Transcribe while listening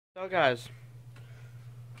So guys,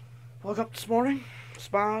 woke up this morning,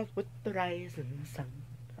 smiled with the rising sun.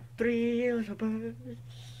 Three little birds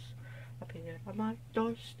appeared on my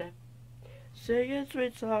doorstep, singing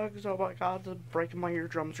sweet songs. Oh my god, I'm breaking my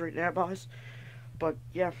eardrums right now, boys. But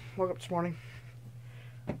yeah, woke up this morning,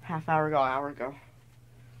 hour ago,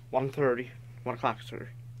 1:30, 1 o'clock, sorry.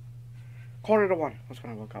 Quarter to 1 was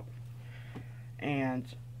when I woke up.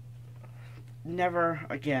 And never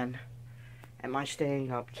again am I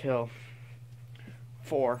staying up till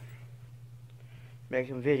 4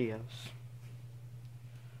 making videos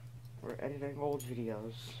or editing old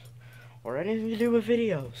videos or anything to do with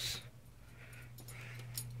videos.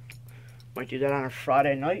 Might do that on a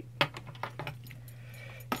Friday night,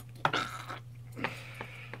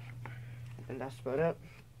 and that's about it.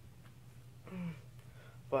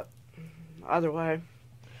 But either way,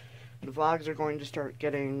 the vlogs are going to start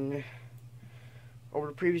getting, over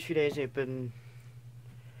the previous few days they've been,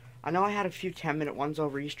 I know I had a few 10-minute ones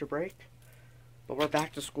over Easter break, but we're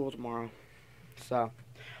back to school tomorrow, so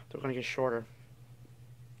they're going to get shorter.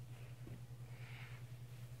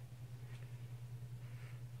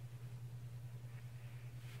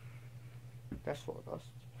 That's full of dust.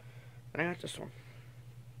 But I got this one.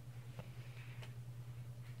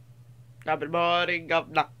 Good morning,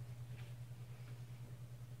 Governor.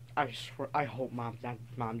 I swear, I hope Mom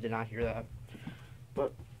did not hear that.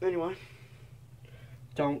 But anyway,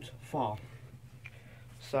 don't fall.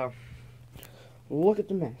 So, look at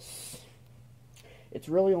the mess. It's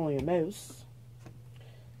really only a mouse.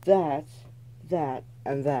 That,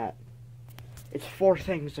 and that. It's 4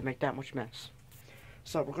 things to make that much mess.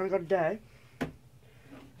 So we're gonna go today.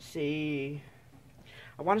 See,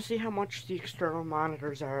 I want to see how much the external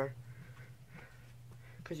monitors are,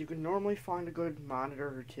 because you can normally find a good monitor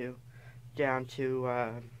or two down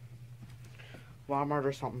to Walmart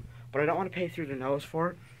or something, but I don't want to pay through the nose for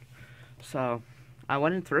it. So I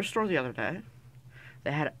went in thrift store the other day.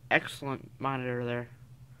 They had an excellent monitor there.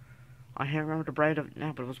 I can't remember the brand of it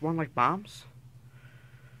now, but it was one like Mom's.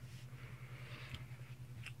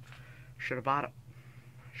 Should have bought it.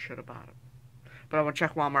 But I want to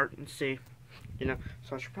check Walmart and see, so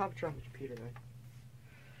I should probably try on the computer then.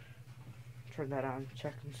 Turn that on,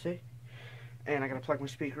 check and see. And I gotta plug my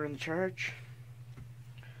speaker in the charge.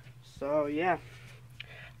 So yeah.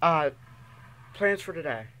 Plans for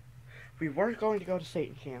today. We were going to go to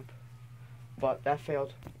Satan camp, but that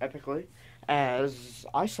failed epically, as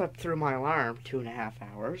I slept through my alarm 2.5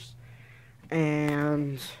 hours,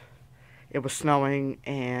 and it was snowing,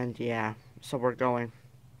 and yeah, so we're going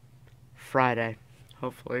Friday,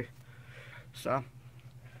 hopefully. So,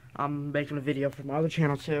 I'm making a video for my other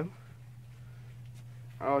channel too.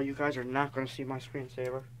 Oh, you guys are not going to see my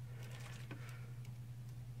screensaver.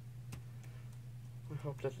 I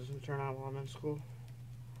hope that doesn't turn on while I'm in school.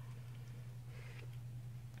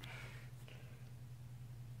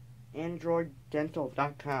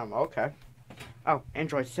 AndroidDental.com, okay. Oh,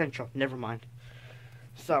 Android Central, never mind.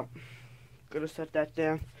 So, gonna set that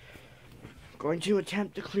down. Going to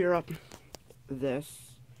attempt to clear up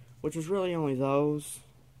this, which is really only those.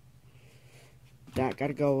 That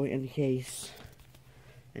gotta go in the case.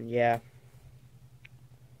 And yeah.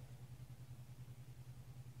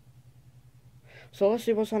 So let's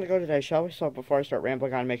see what's on to go today, shall we? So before I start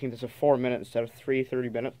rambling on, making this a 4-minute instead of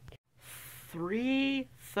 3:30 minute.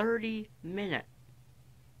 3:30 minute.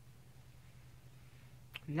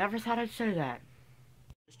 Never thought I'd say that.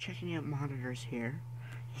 Just checking out monitors here.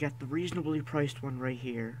 You got the reasonably priced one right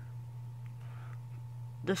here.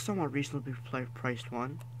 The somewhat reasonably priced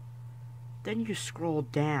one. Then you scroll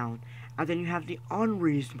down, and then you have the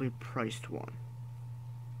unreasonably priced one.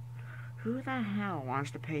 Who the hell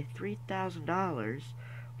wants to pay $3,000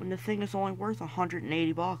 when the thing is only worth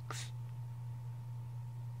 180 bucks?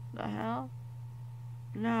 The hell?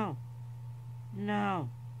 No.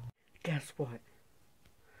 Guess what?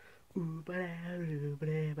 Ooh, but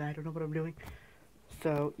I don't know what I'm doing.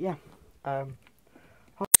 So, yeah.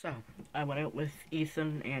 So, I went out with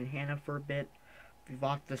Ethan and Hannah for a bit. We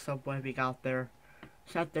walked the subway, we got there.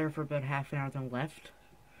 Sat there for about half an hour, then left.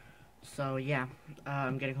 So, yeah.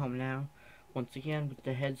 I'm getting home now. Once again, with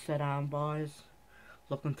the headset on, boys.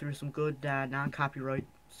 Looking through some good non-copyright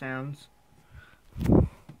sounds.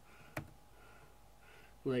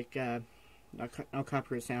 Like, no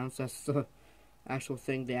copyright sounds. That's the actual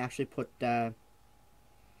thing. They actually put,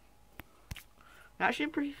 actually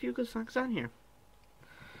pretty few good songs on here.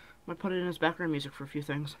 Might put it in as background music for a few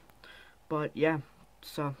things. But, yeah.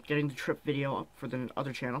 So, getting the trip video up for the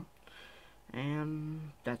other channel.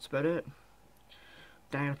 And that's about it.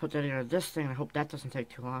 Then I gotta put that into this thing. I hope that doesn't take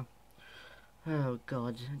too long. Oh,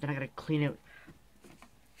 God. Then I gotta clean it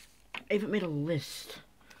even made a list.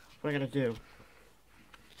 What I gotta do.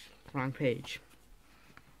 Wrong page.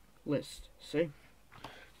 List. See?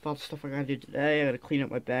 All the stuff I gotta do today. I gotta clean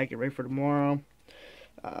up my bag, get ready for tomorrow.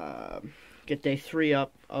 Get day 3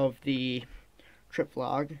 up of the trip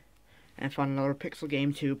vlog. And find another Pixel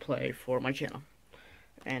game to play for my channel.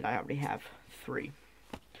 And I already have 3.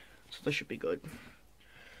 So this should be good.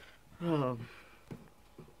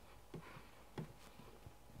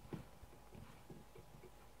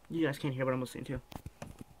 You guys can't hear what I'm listening to.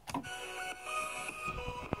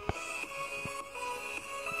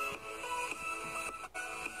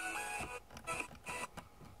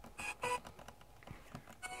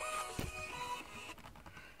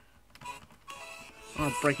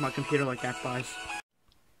 I'll break my computer like that, guys.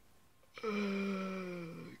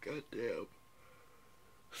 Goddamn.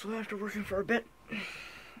 So after working for a bit,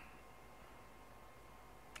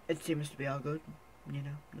 it seems to be all good. You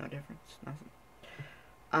know, no difference, nothing.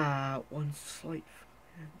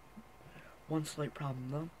 One slight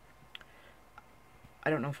problem though. I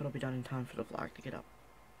don't know if it'll be done in time for the vlog to get up.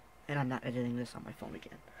 And I'm not editing this on my phone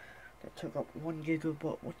again. That took up 1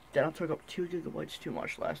 gigabyte. That took up 2 gigabytes too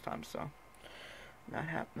much last time, so not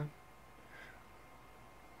happening.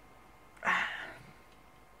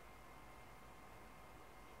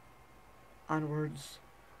 Onwards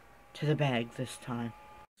to the bag this time.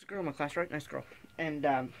 This girl in my class, right? Nice girl.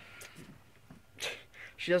 And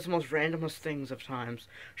she does the most randomest things of times.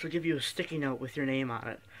 She'll give you a sticky note with your name on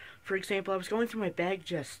it. For example, I was going through my bag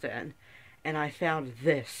just then, and I found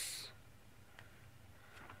this.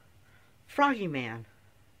 Froggy Man.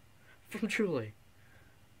 From Truly.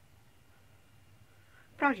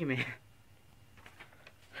 Froggy Man.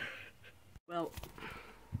 Well,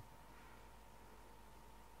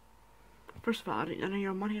 first of all, I don't need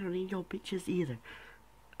your money, I don't need your bitches either.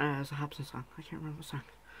 It's a Hobson song. I can't remember the song.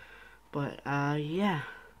 But, yeah.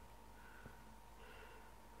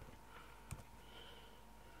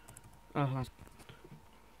 Oh, hold on.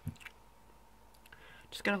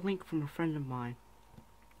 Just got a link from a friend of mine.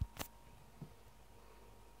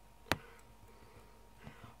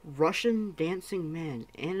 Russian Dancing Men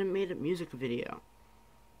animated music video.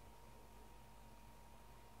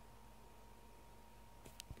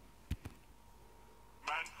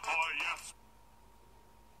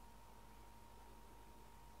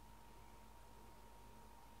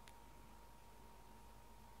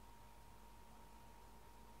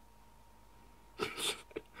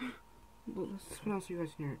 What else you guys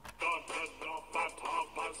hear?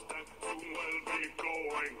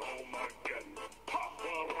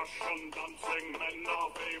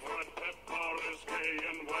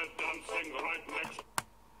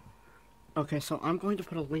 Okay, so I'm going to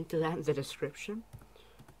put a link to that in the description.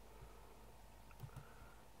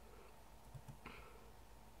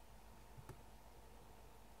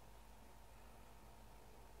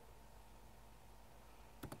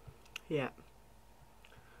 Yeah.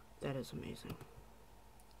 That is amazing.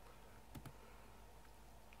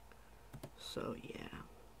 So, yeah.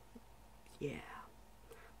 Yeah.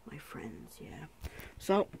 My friends, yeah.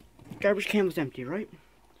 So, garbage can was empty, right?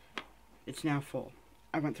 It's now full.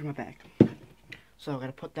 I went through my bag. So, I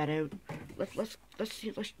gotta put that out. Let's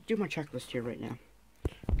do my checklist here right now.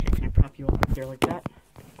 Okay, can I prop you up there like that?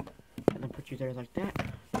 And then put you there like that.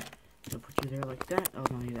 And then put you there like that. Oh,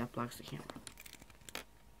 no, that blocks the camera.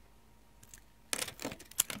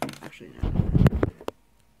 Actually, no.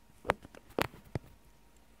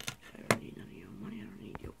 I don't need none of your money. I don't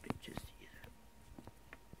need your bitches either.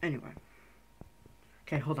 Anyway.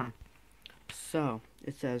 Okay, hold on. So,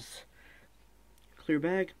 it says, clear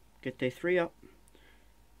bag, get day 3 up,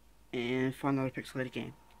 and find another pixelated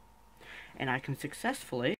game. And I can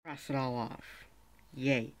successfully cross it all off.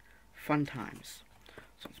 Yay. Fun times.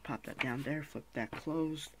 So let's pop that down there, flip that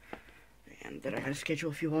closed, and then I gotta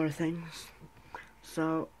schedule a few other things.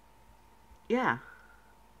 So, yeah.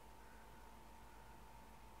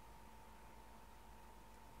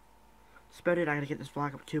 That's about it. I gotta get this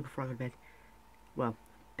vlog up too before I go to bed. Well,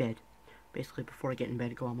 bed. Basically, before I get in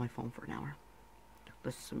bed, go on my phone for an hour.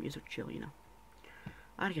 Listen to some music, chill, you know.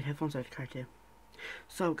 I gotta get headphones out of the car too.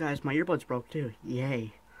 So, guys, my earbuds broke too.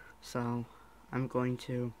 Yay. So, I'm going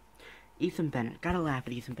to... Ethan Bennett. Gotta laugh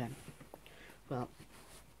at Ethan Bennett. Well,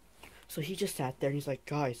 so he just sat there and he's like,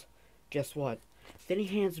 guys, guess what? Then he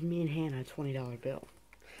hands me and Hannah a $20 bill.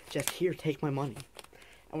 Just, here, take my money.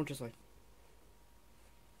 And we're just like...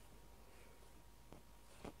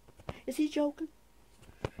 Is he joking?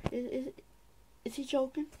 Is he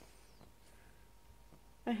joking?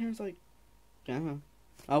 And Hannah's like, yeah.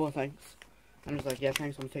 Oh, well, thanks. I'm just like, yeah,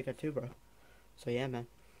 thanks, I'm gonna take that too, bro. So, yeah, man.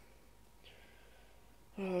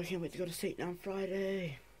 Oh, I can't wait to go to Satan on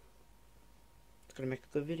Friday. It's gonna make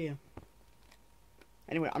a good video.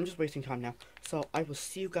 Anyway, I'm just wasting time now. So I will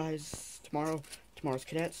see you guys tomorrow. Tomorrow's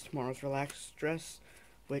cadets, tomorrow's relaxed dress,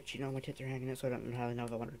 which, you know, my tits are hanging out, so I don't really know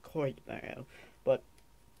if I want to record tomorrow. But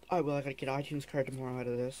I will. I gotta get an iTunes card tomorrow out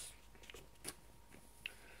of this.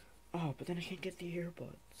 Oh, but then I can't get the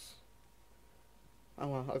earbuds. Oh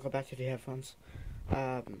well, I'll go back to the headphones.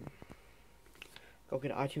 Go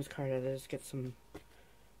get an iTunes card out of this, get some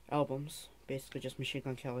albums. Basically just Machine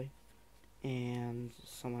Gun Kelly. And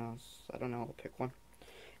someone else. I don't know, I'll pick one.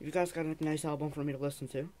 If you guys got a nice album for me to listen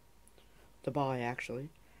to buy actually,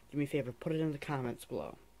 do me a favor, put it in the comments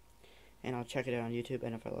below. And I'll check it out on YouTube,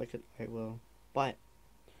 and if I like it, I will buy it.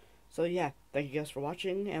 So yeah, thank you guys for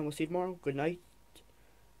watching, and we'll see you tomorrow. Good night.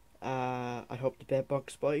 I hope the bed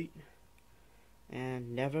bugs bite.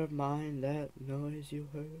 And never mind that noise you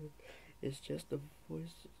heard. It's just the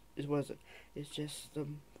voices. It's just the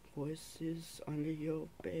voices under your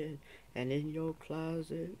bed, and in your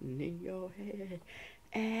closet, and in your head.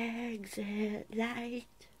 Exit light.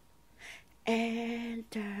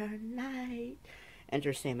 Enter night.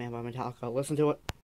 Enter Sandman by Metallica. Listen to it.